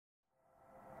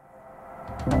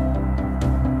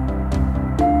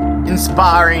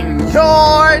Inspiring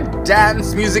your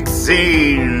dance music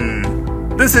scene.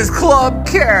 This is Club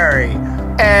Carry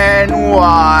NYC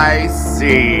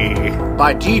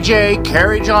by DJ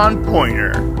Carry John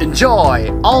Pointer. Enjoy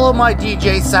all of my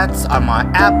DJ sets on my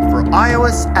app for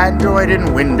iOS, Android,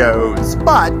 and Windows,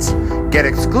 but get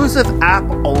exclusive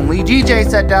app-only DJ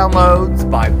set downloads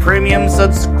by premium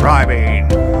subscribing.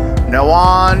 Now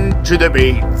on to the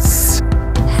beats.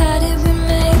 How did we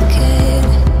make it?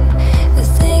 The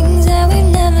things that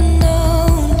we've never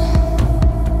known.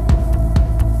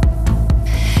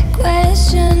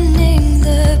 Questioning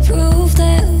the proof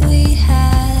that we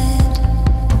had.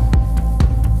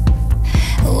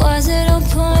 Was it all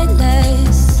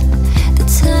pointless? The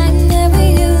time that we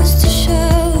used to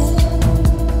show.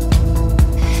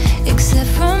 Except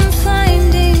from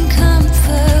finding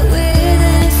comfort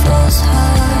within false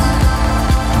hope.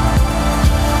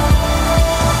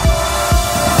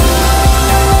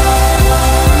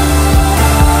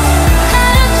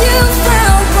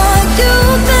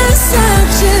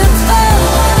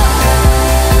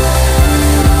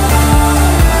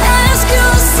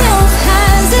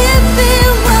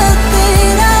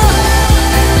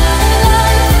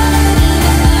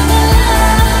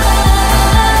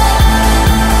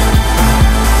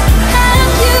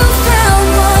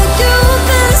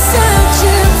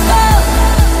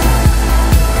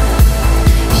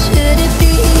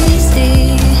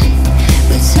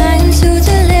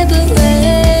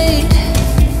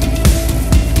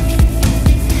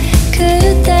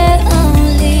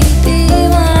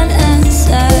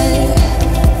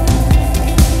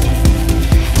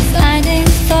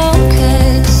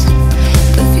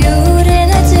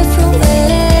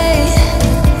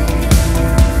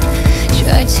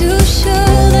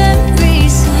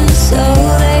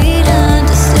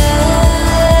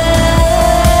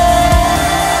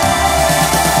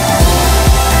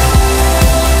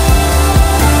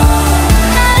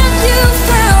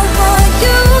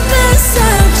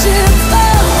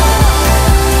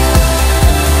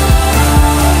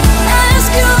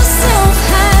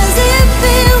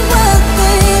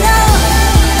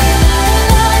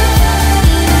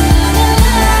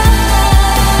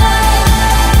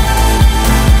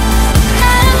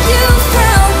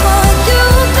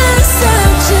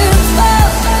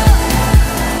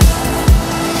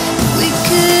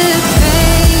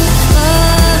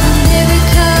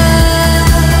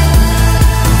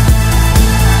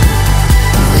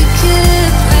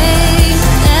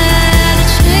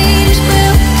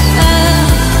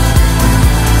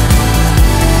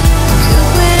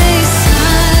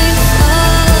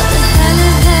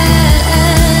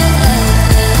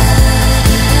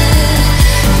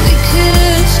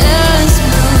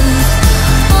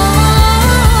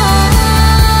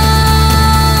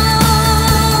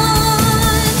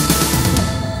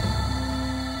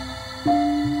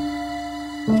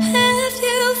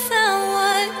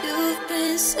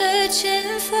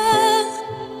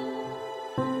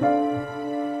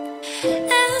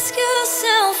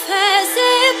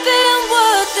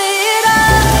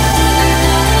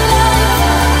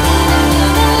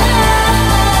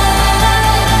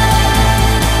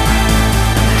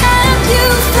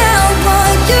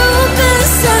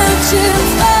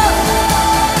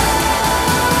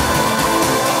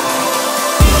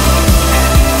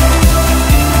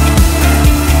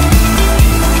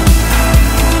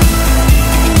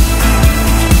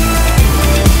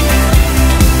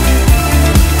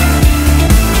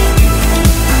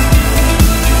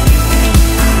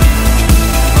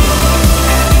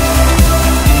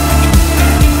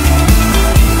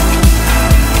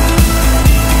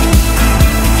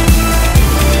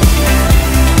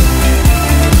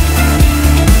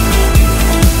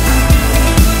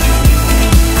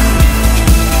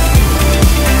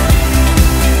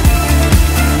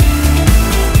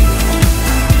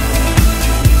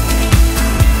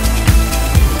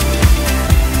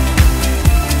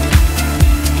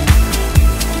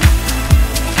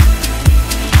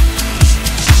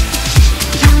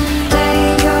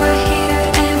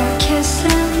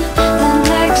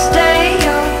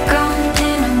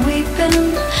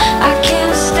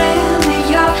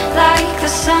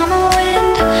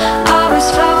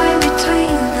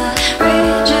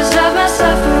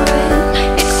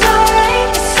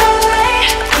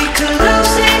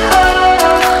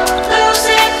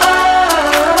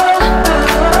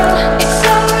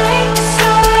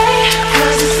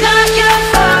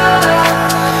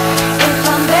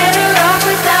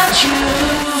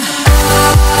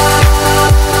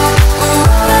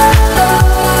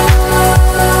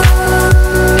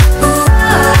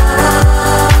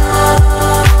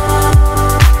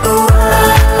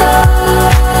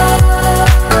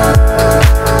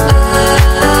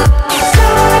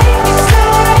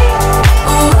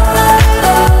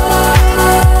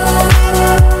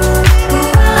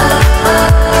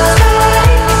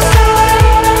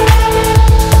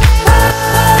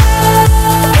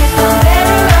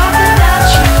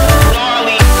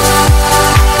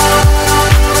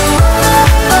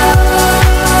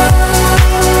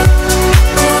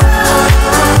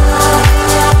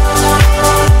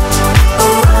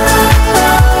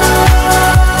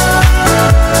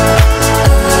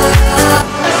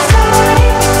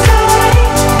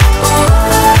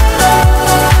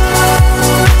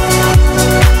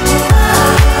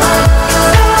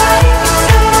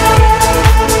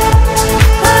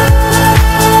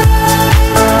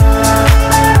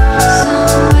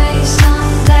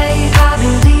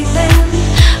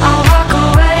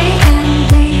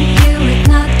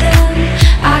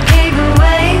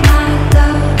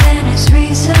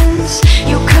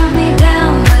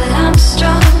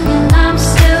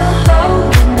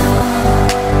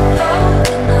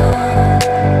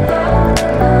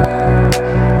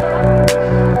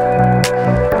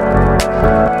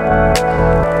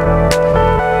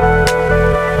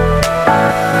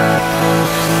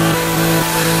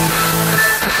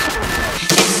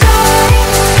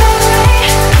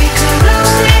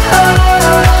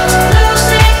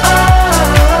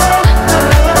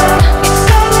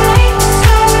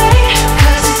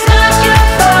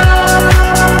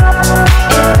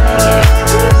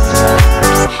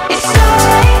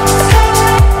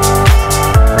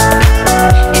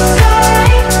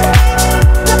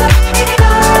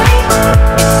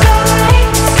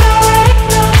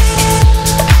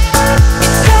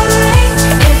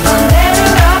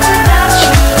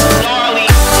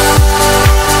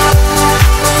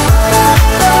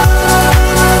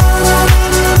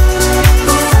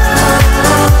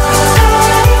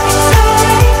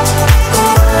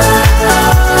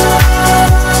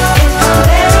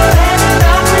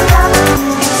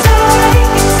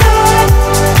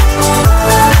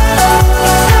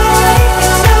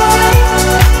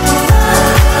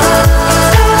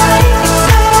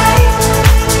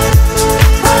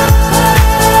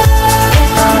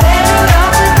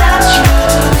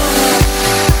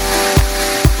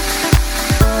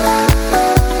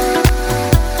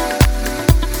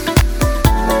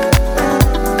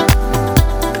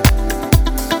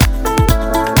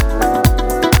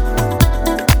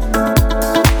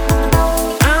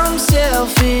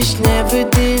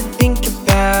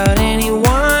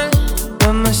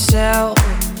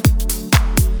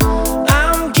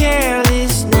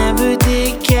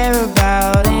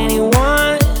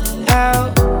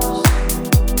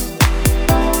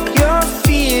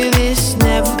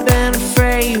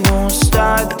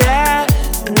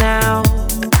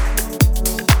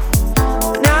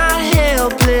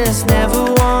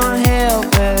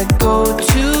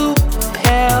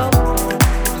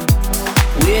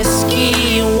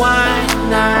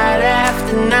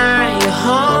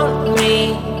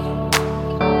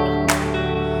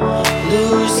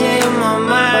 Losing my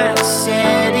mind,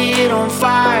 set it on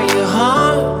fire, you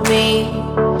haunt me.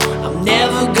 I'm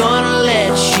never gonna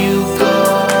let you go.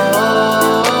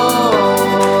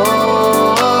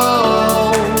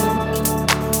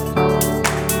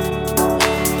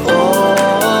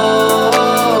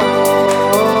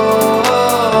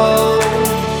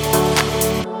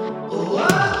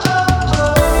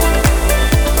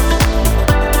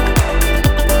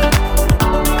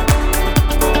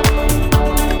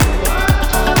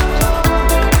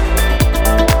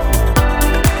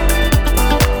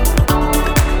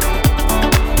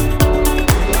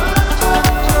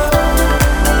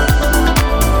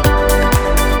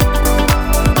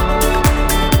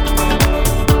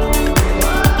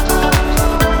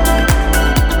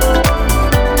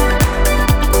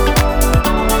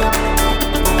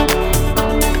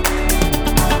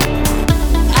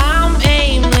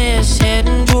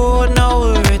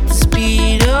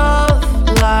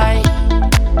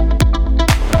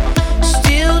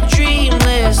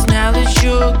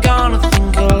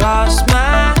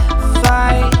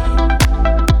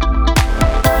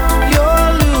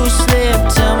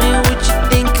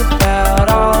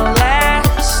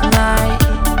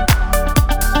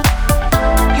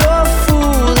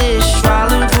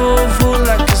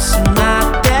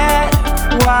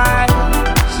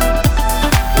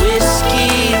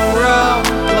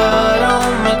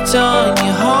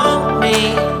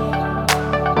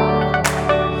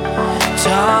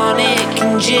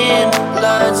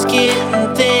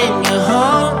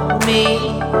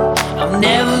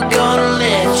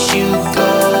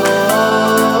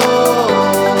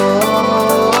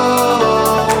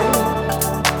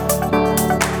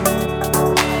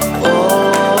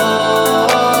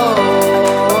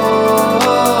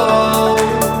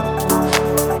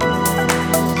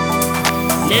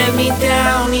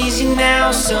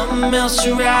 Something else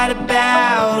to write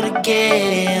about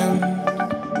again.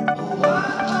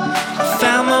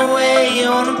 Found my way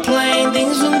on a plane,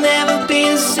 things will never be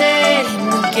the same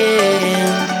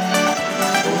again.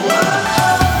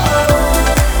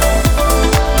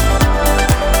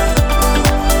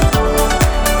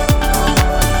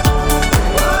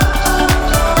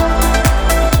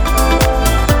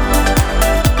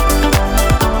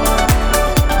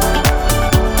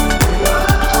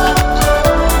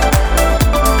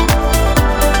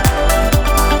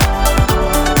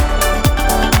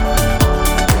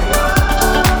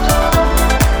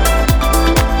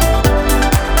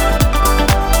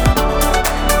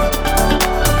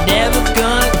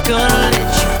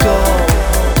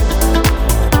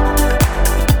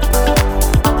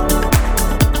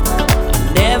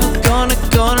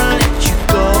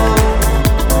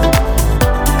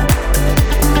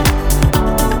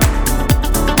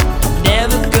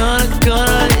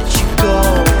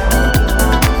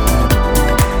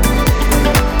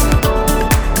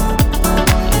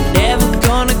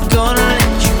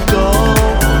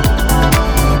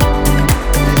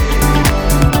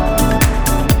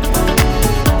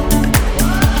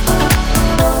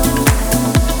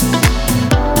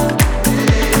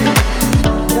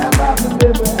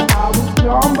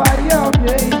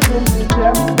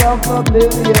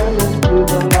 Oblivion into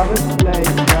the lover's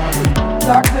place.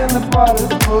 Stuck in the bottle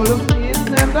full of tears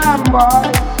and I'm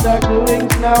white. Stuck doing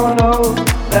snow and hope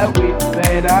that we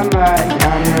fade our night.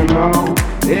 And you know,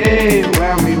 hey,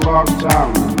 when we walk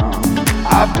down the road,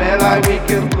 I feel like we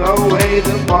can throw away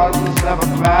the bottles of a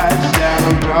past. And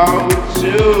I know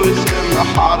too, it's in the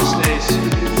heart of Stacy.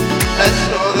 Let's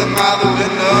throw them out the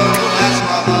window, that's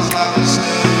what those lovers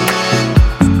do.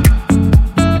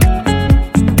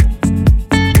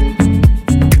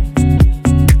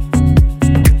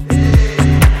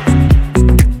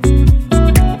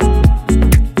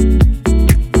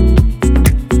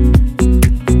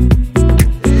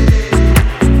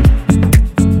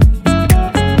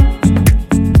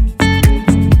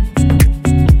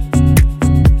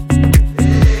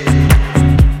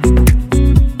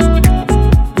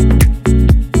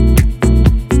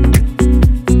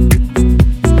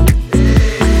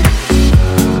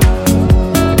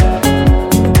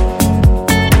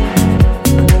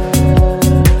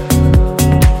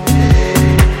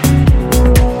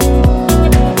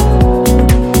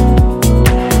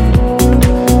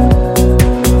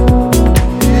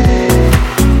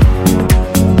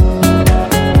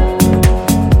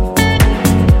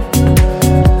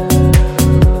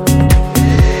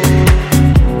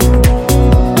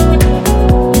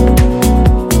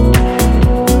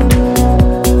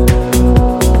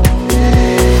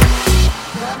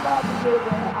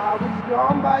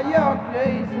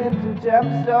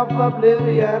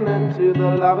 self-oblivion into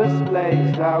the lover's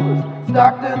place. I was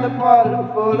stuck in the puddle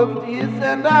full of tears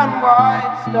and I'm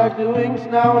white, stuck doing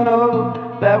snow and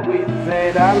oh, that we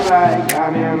played I like.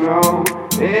 And you know,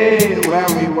 hey, when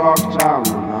we walked down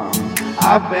the mountain,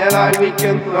 I feel like we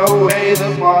can throw away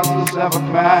the bosses of a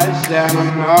past. And I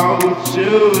know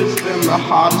too, it's been the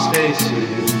hardest days to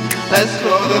you. Let's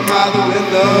throw them out the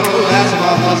window, that's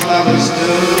what those lovers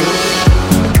do.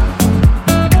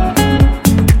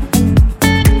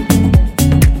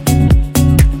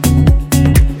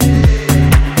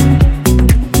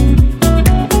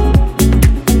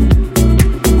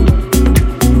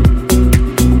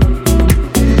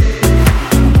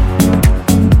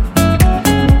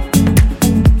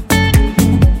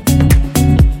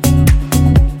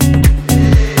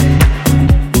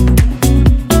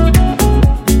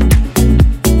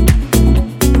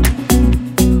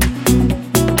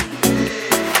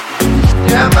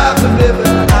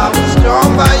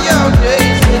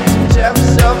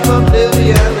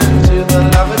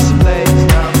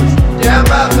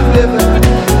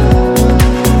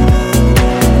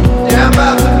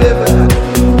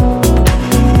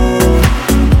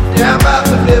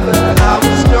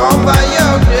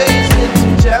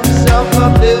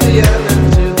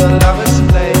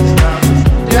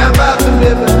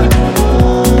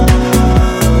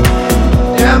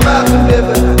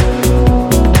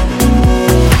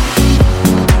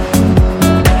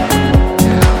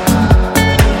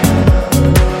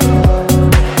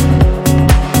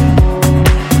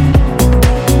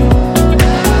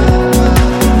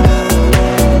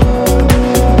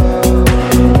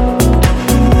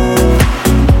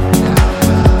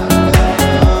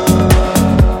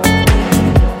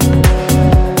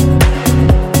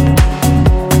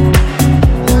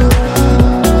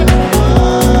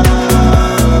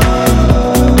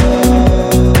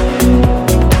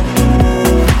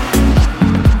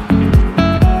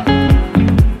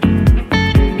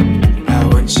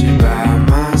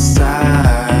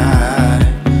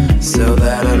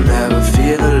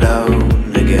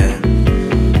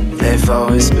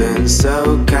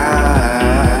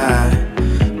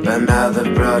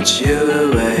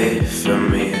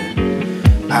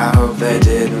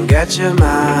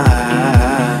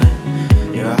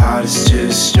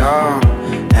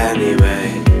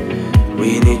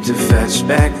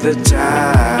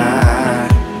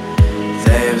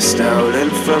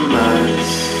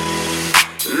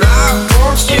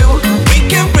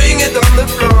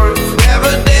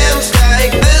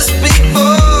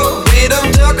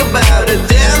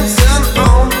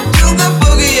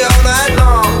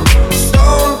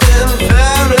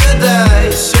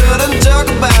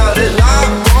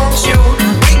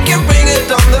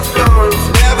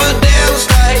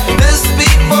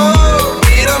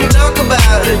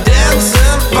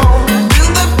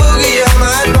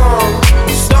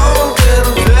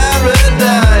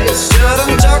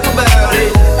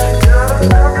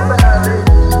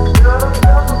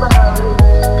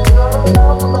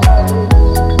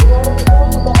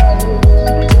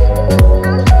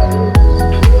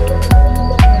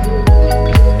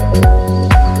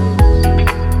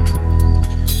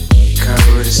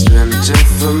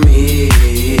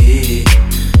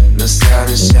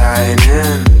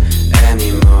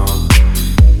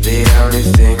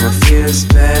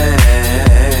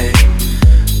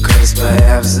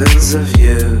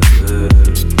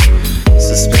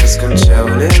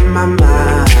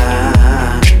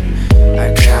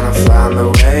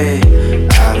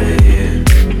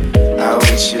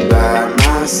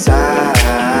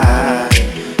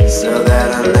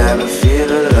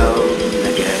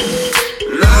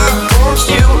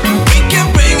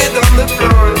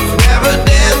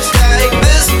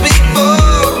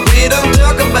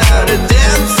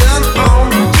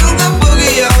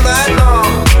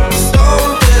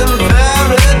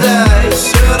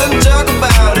 Shouldn't talk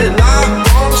about it, I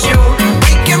want you.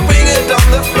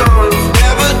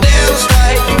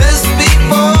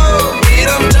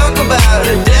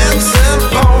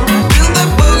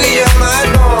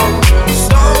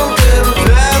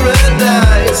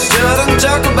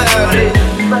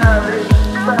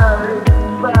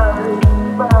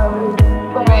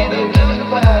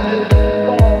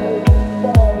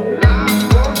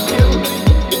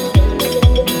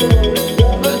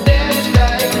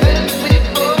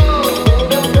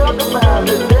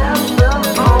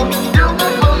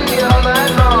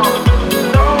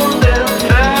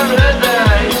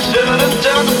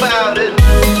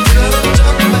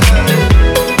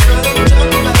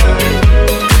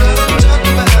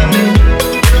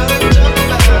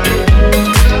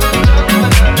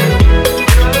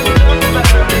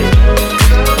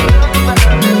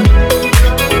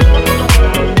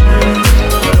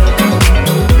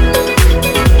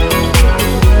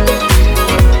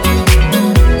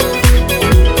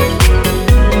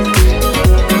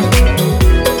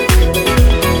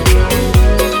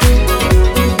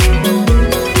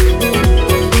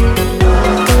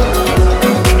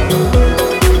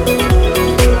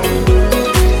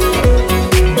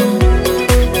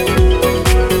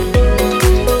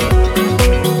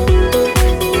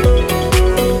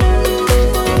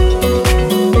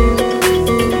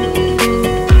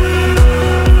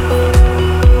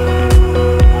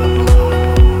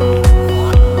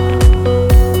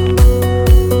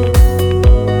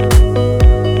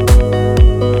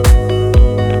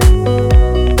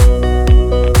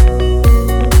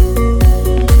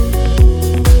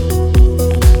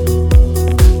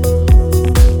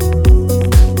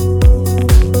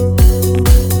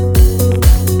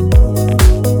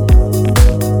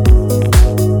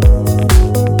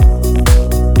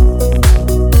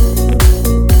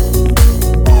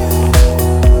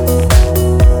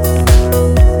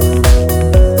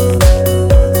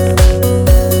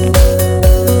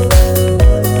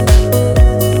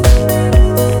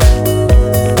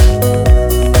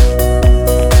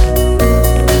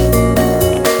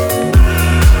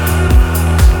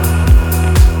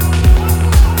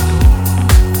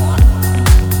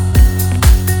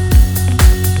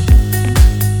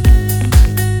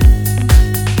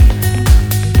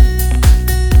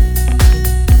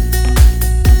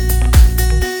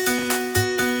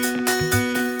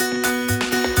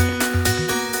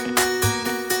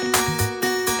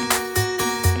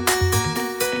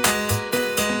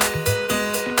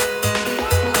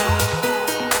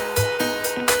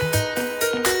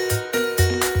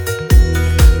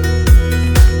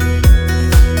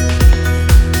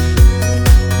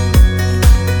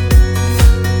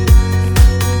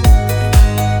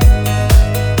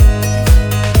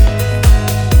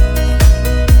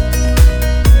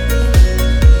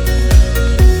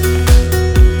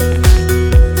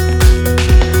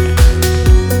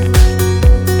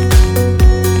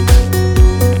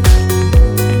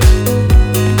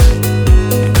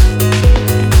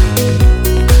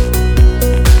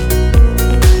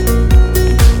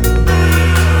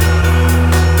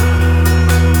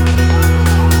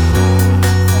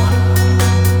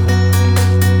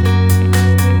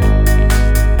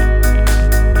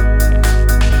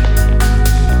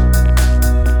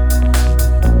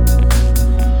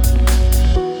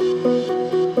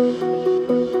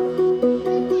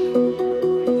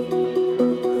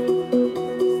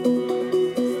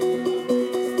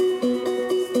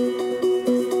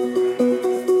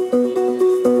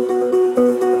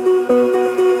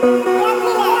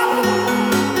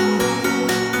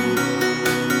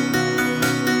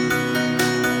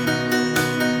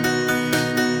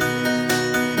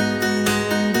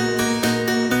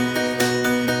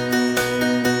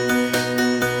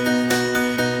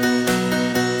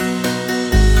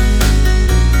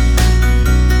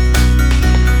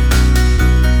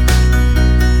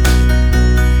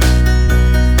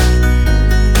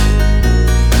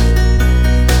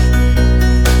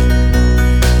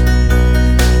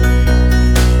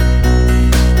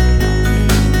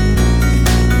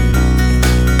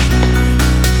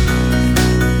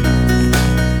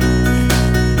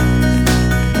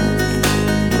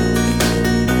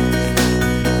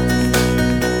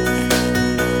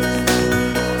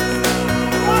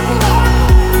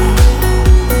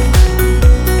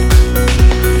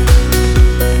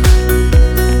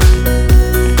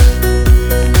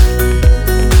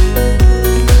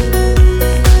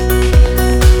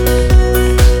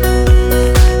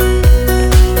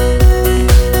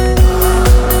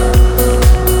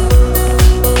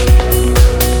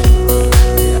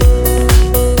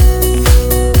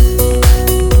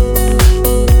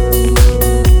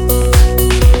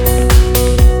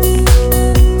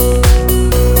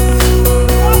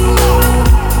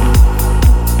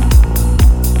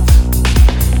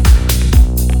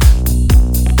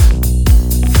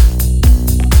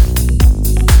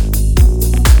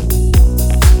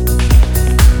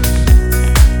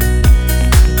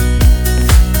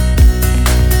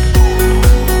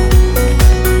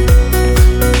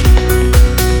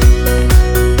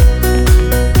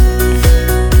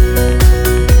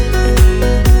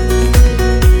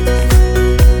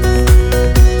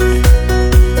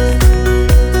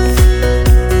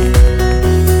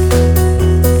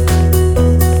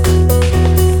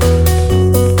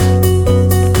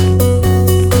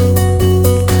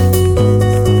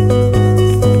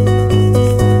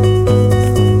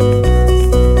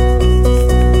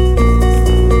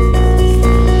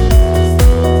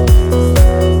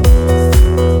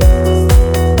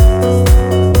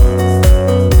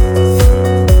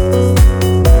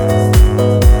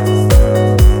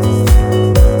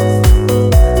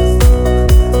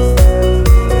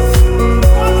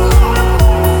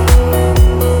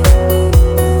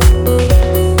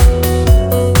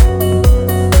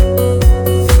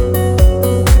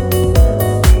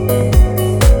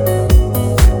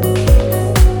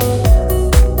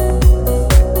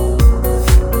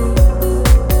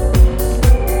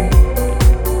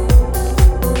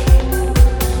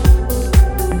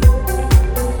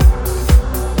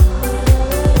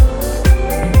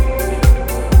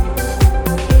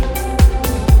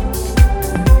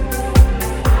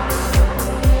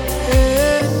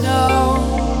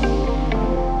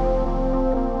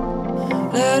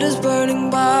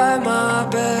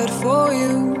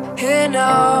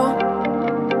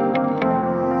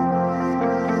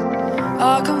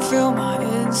 I can feel my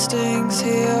instincts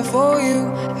here for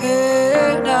you,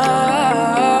 here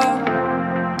now.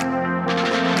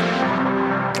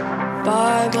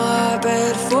 By my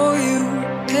bed for you,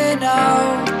 here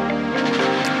now.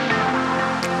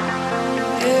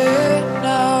 Here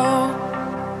now.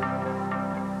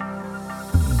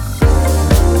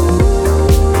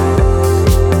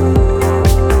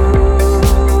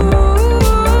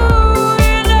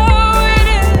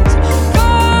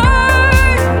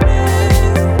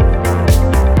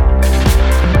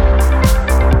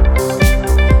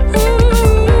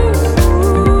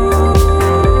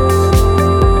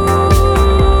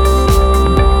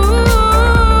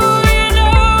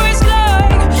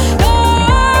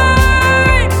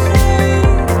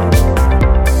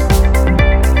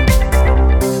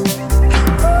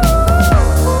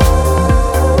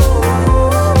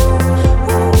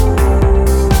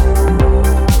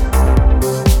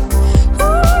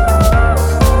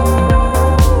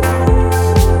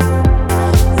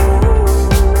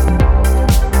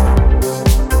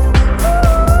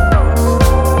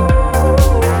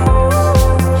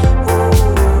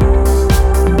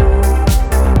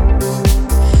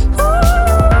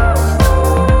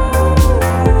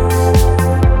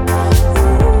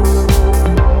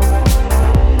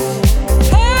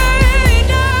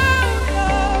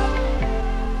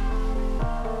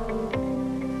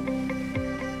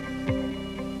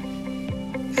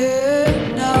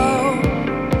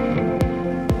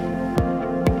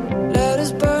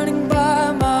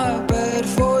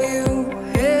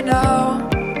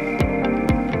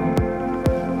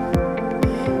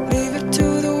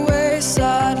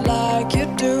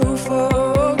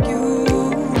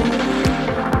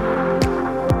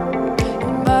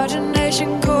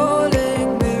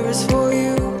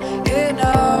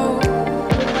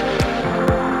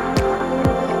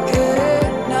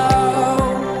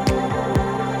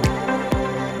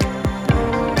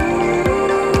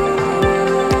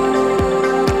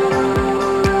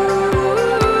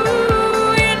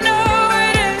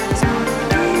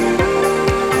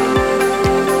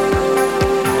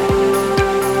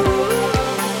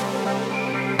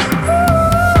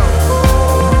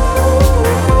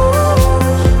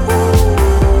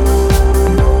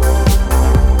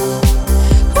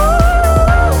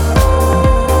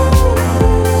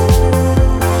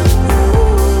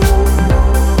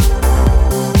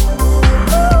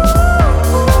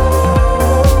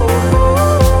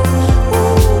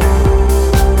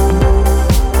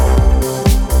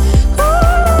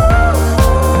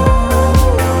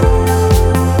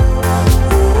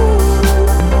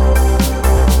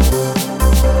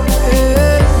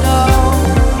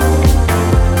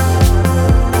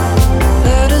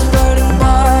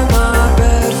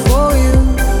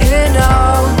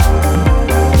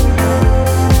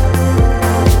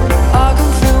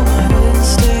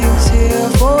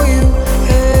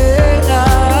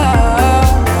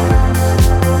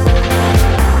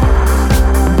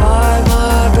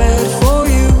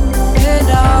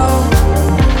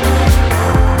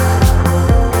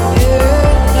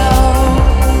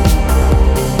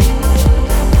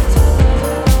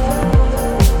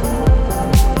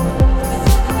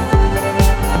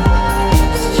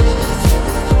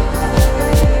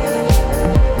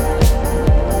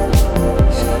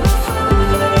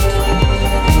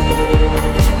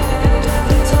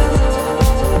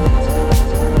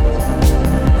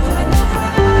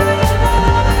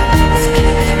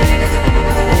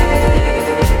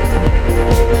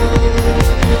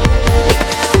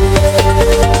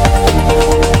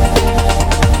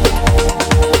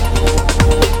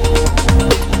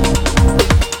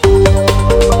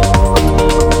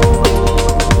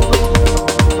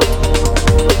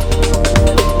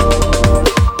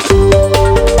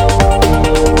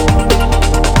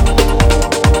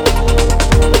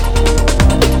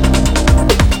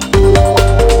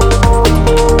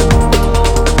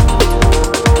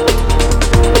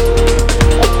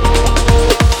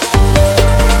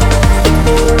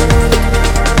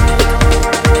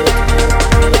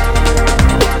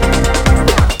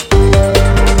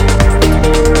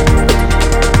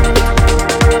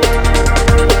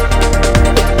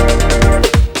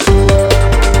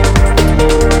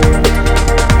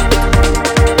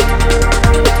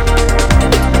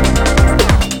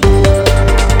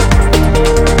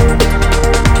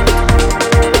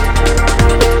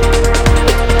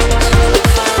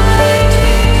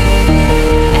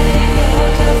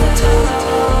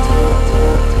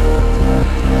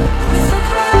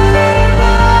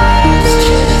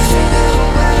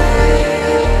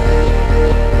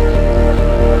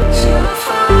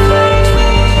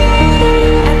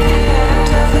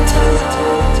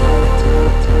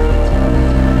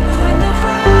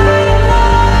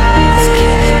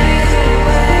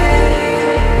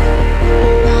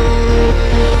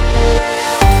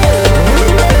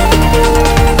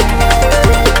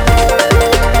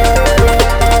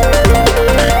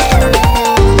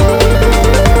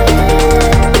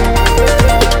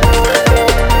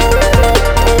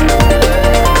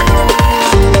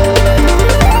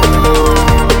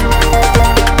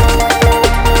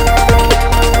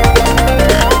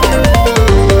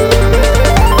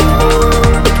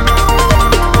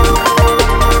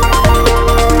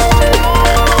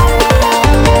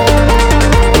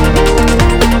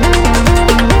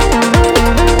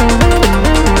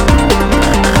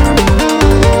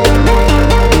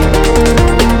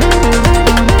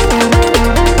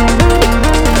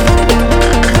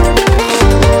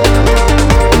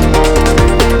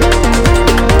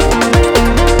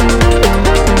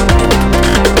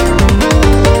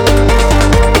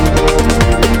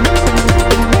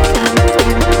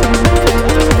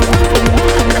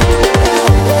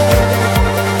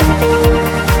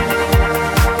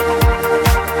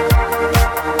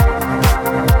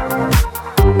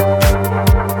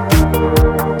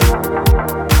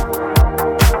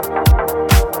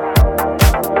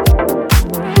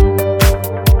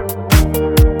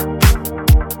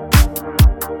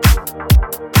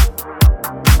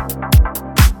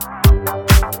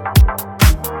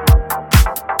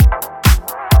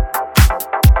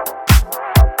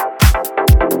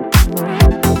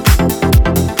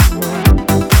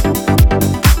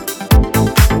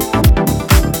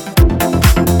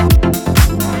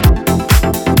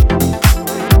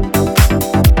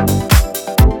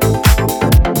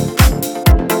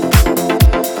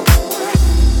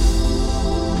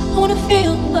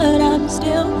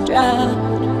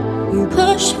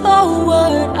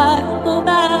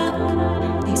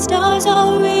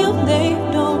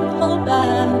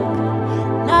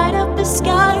 the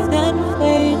sky, then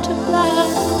fade to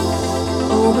black.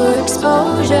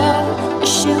 Overexposure,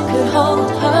 wish you could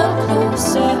hold her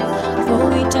closer before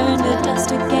we turn to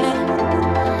dust again.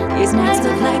 These nights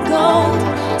look like gold,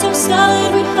 so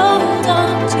solid we hold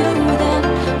on to them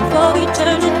before we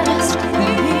turn to dust.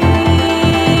 Please,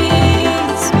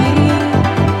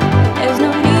 there's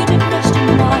no need to question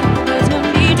why, there's no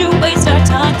need to waste our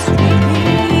time. Please,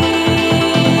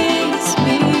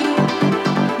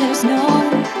 there's no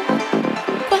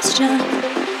question.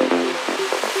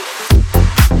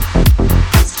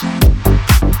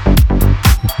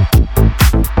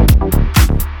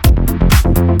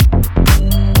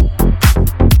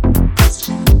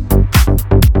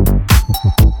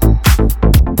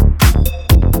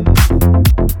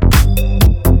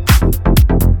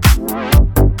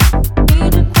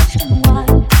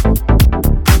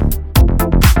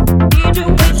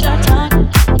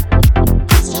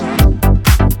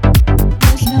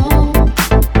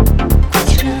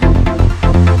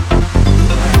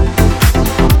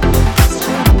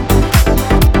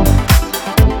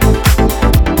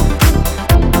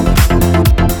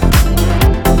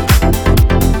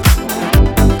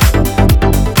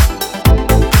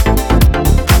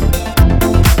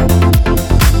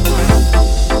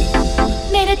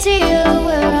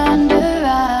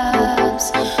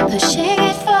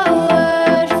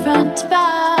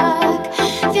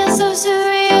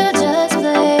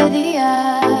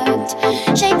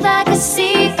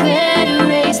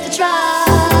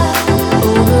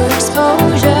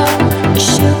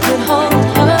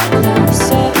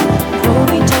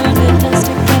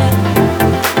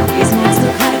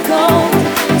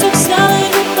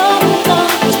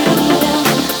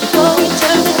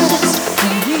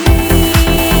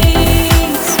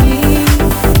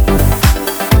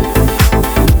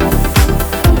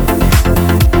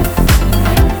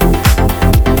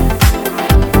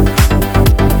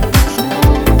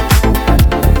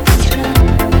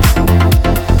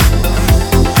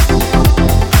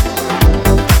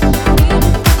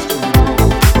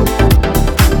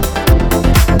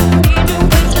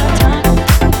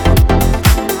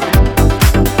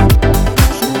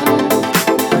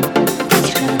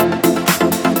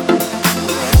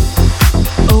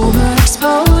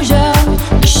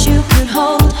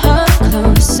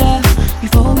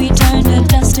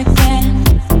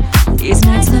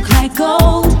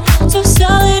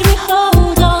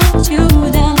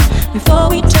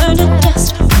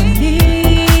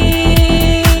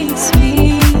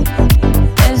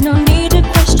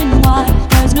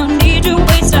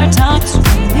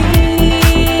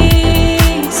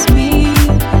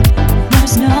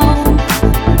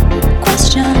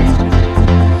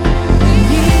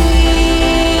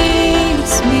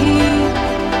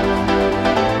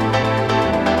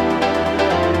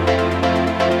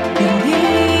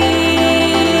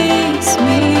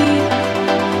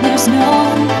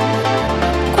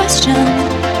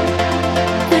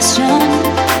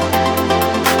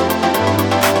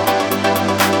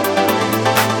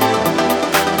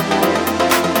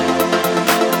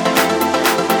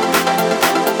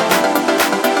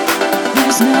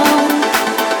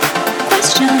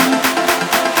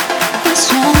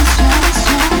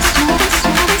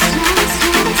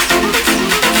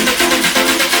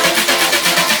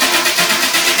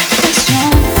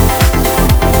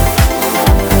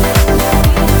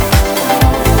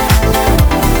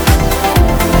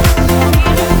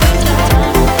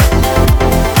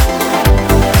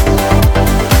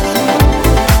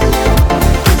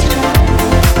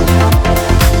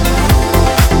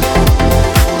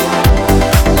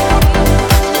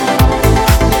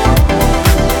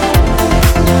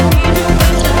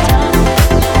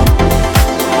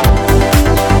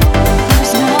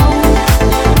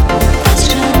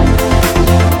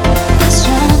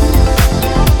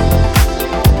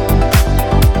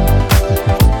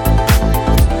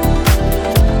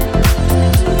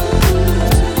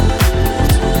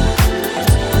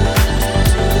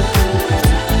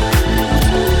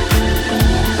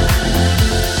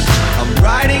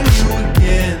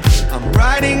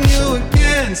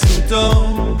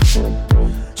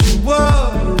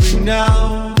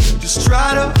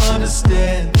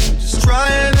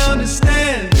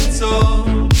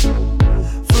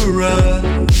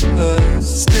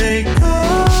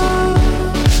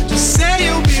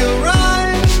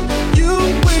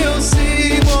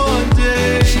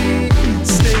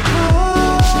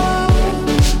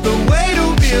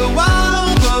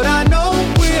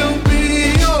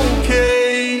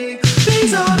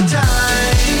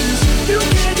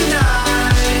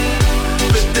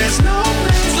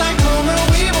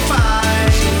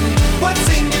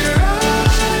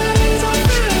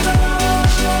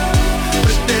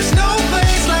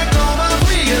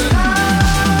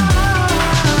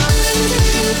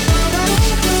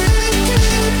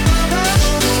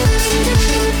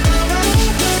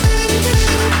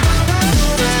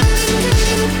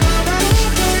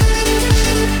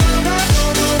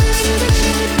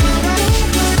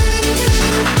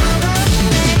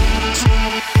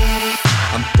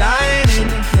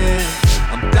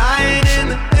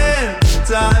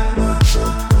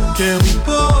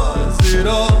 it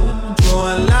all.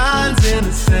 Drawing lines in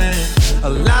the sand, a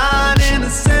line in the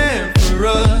sand for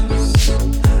us.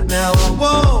 Now I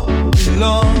won't be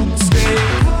long. Stay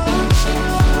home,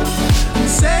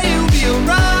 say you'll be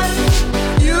alright.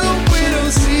 You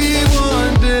will see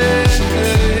one day.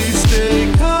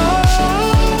 Stay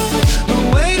calm, the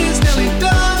wait is nearly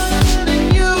done,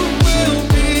 and you will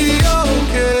be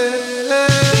okay.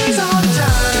 These are the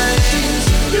times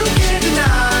you can't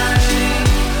deny,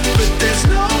 but there's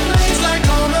no place like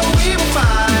home that we will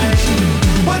find.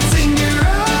 What's in your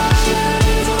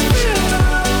eyes, I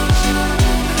realize,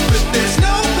 but there's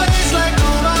no place like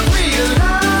home, I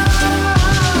realize.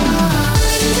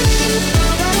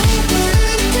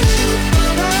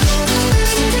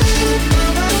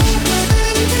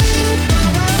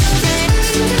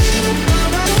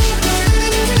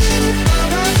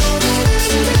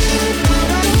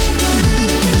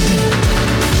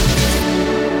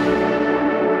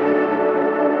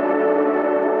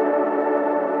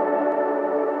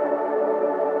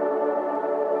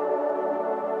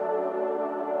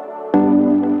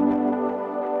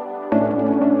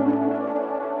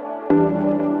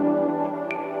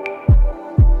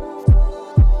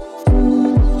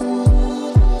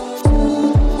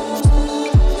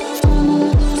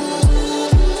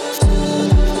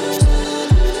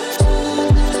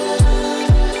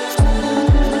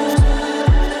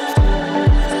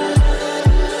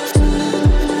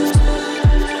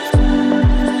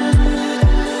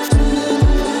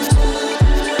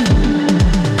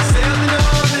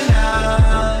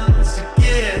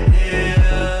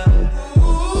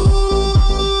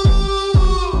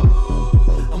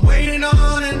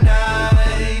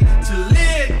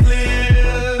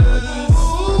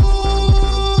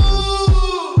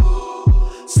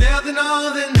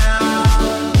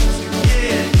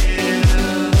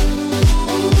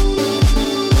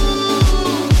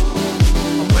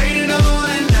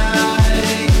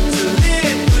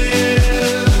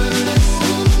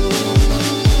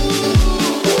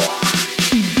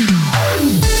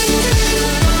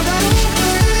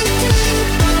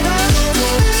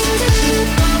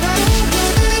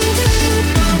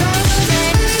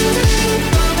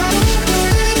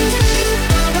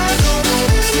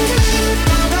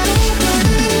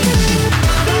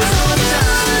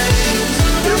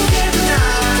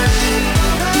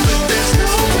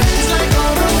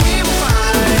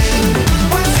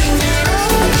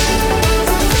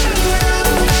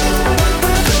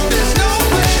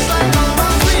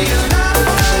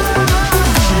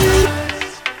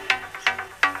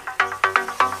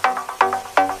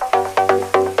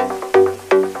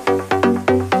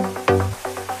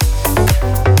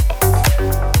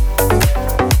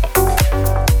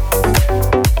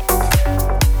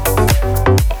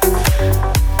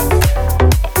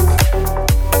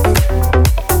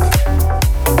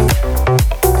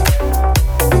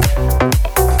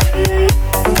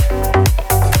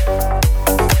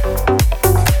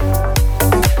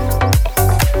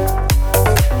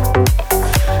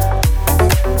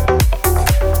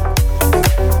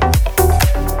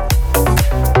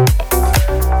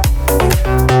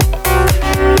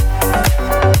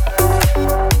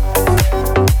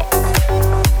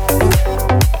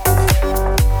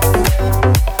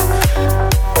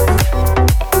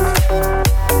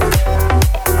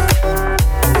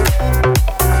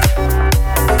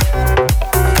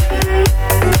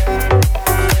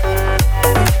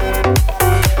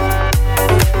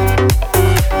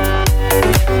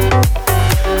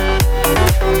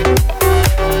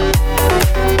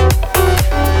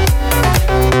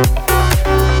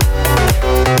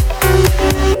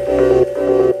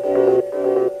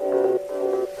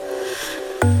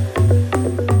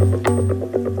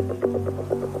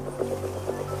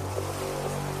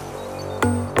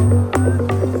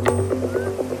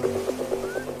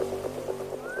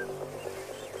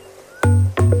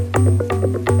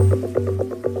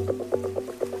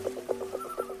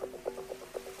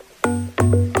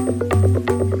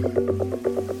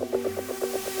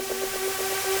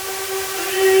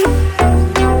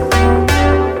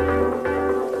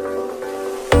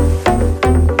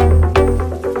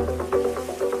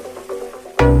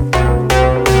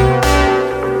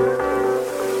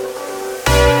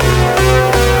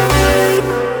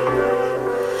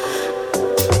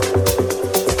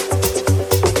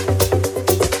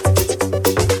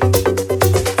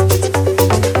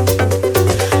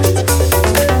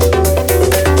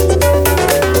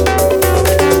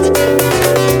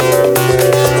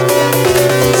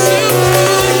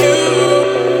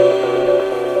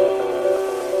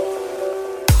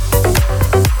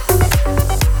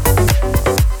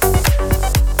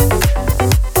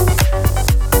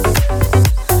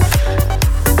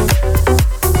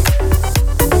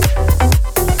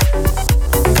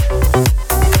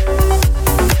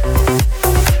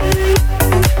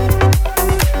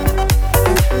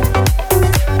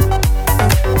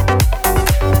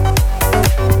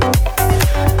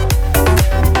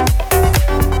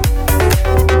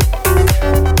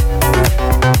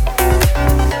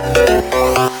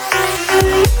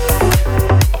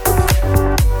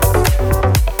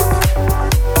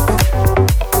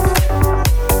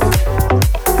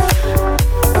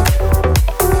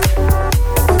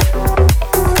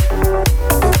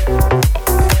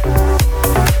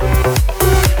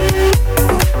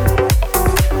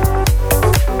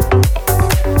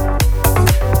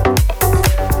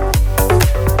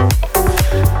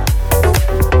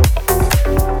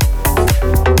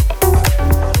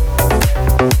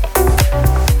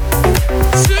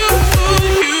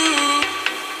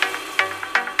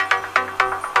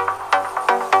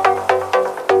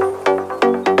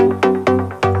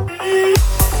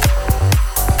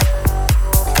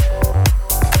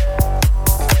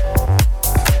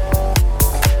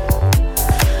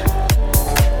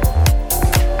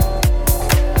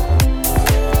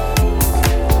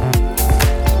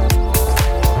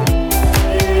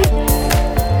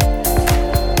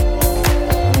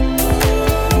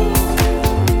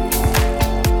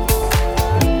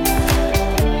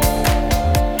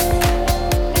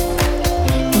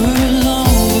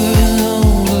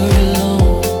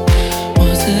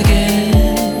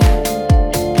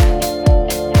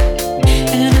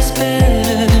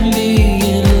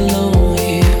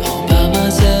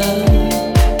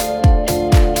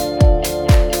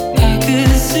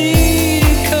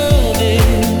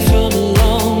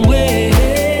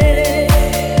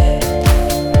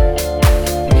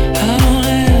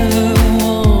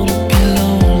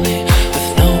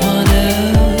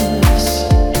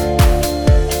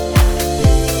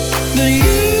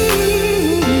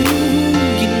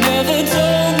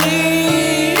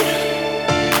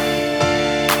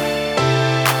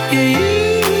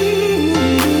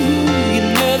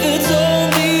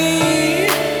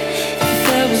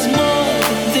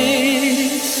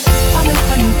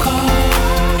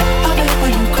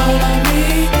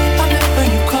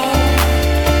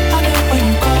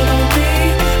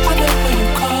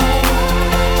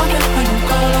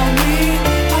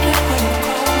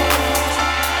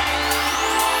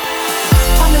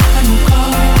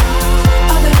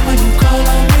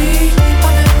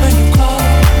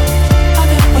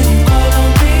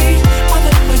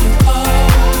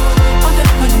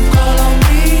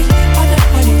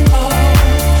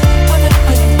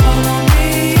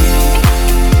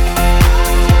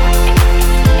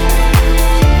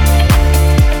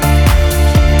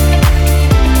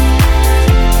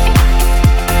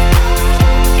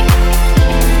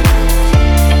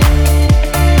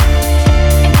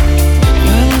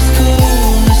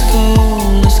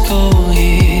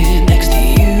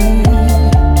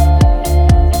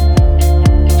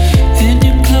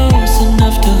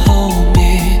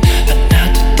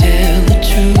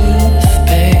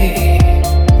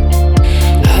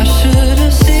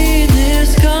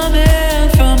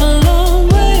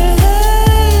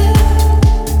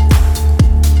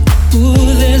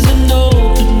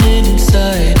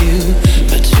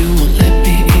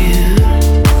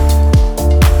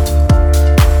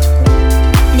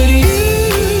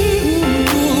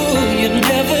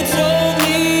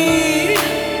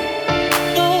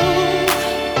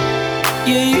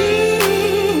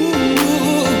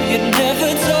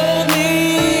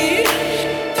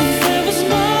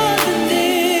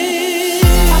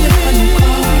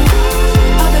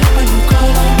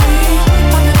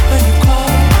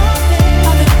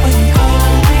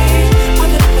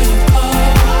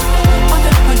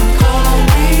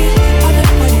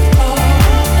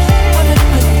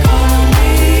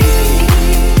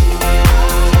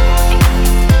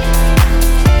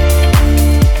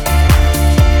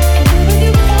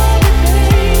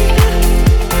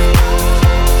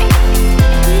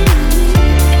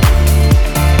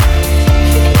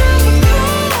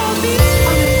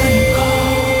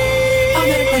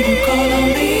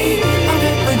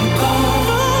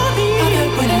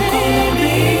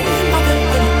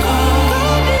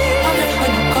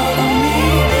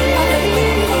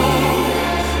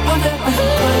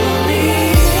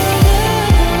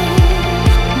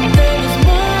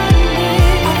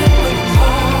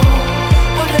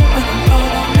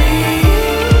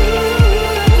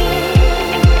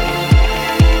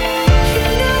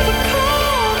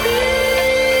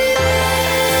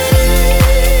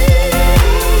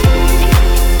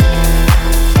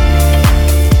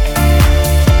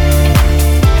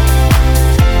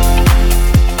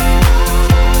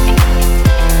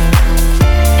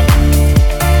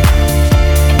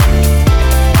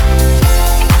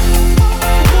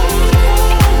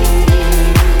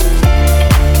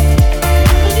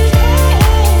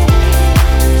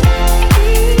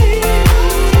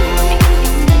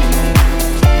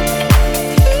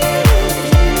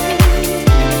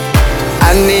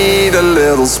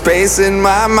 little space in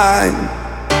my mind.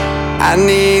 I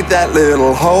need that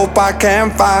little hope I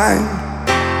can't find.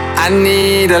 I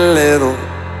need a little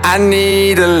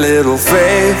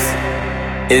faith.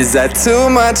 Is that too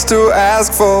much to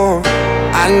ask for?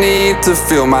 I need to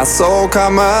feel my soul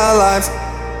come alive.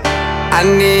 I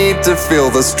need to feel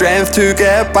the strength to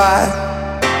get by.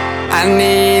 I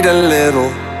need a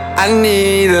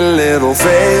little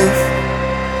faith.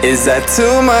 Is that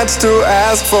too much to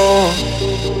ask for?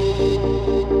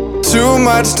 Too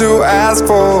much to ask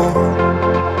for.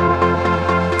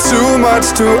 Too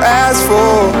much to ask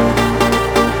for.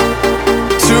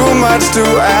 Too much to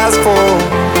ask for.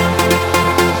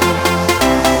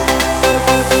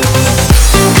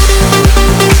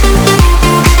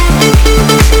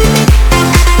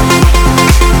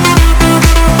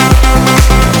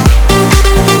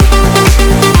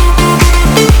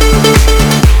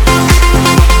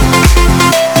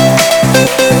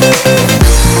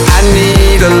 I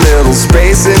need a little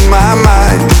space in my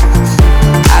mind.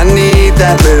 I need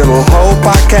that little hope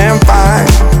I can't find.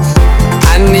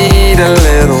 I need a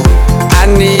little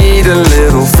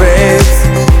faith.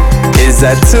 Is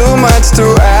that too much to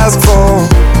ask for?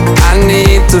 I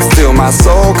need to feel my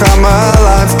soul come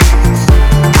alive.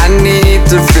 I need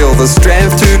to feel the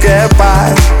strength to get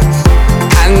by.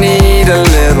 I need a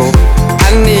little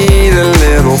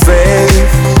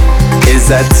faith. Is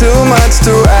that too much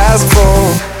to ask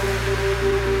for?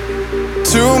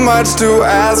 Too much to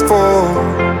ask for.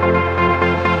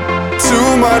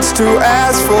 Too much to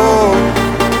ask for.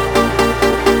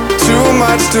 Too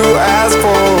much to ask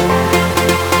for.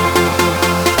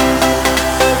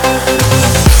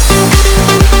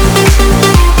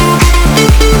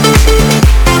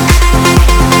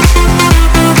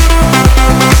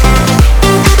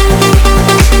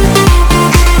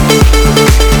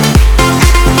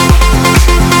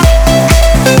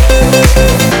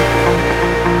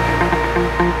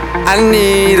 I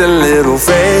need a little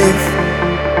faith.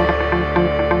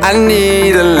 I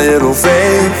need a little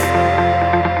faith.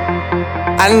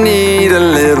 I need a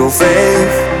little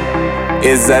faith.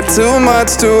 Is that too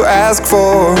much to ask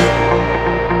for?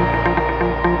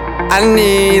 I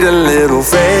need a little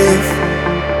faith.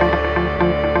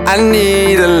 I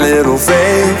need a little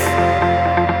faith.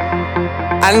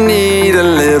 I need a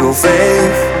little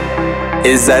faith.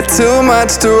 Is that too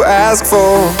much to ask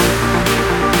for?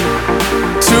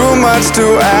 Too much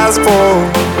to ask for.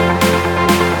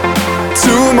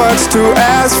 Too much to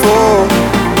ask for.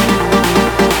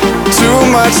 Too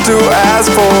much to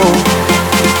ask for.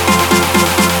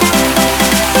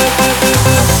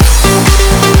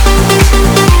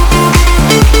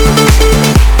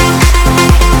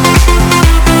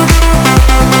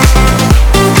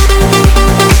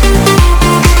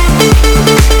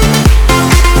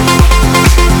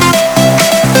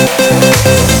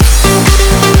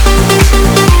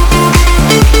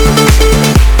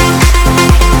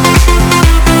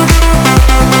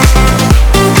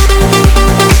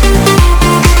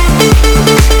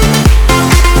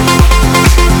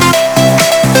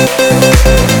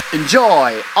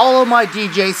 Enjoy all of my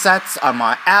DJ sets on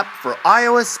my app for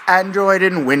iOS, Android,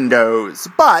 and Windows.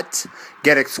 But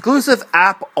get exclusive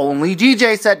app-only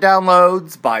DJ set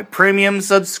downloads by premium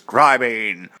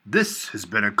subscribing. This has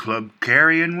been a Club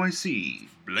Carry NYC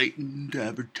blatant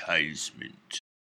advertisement.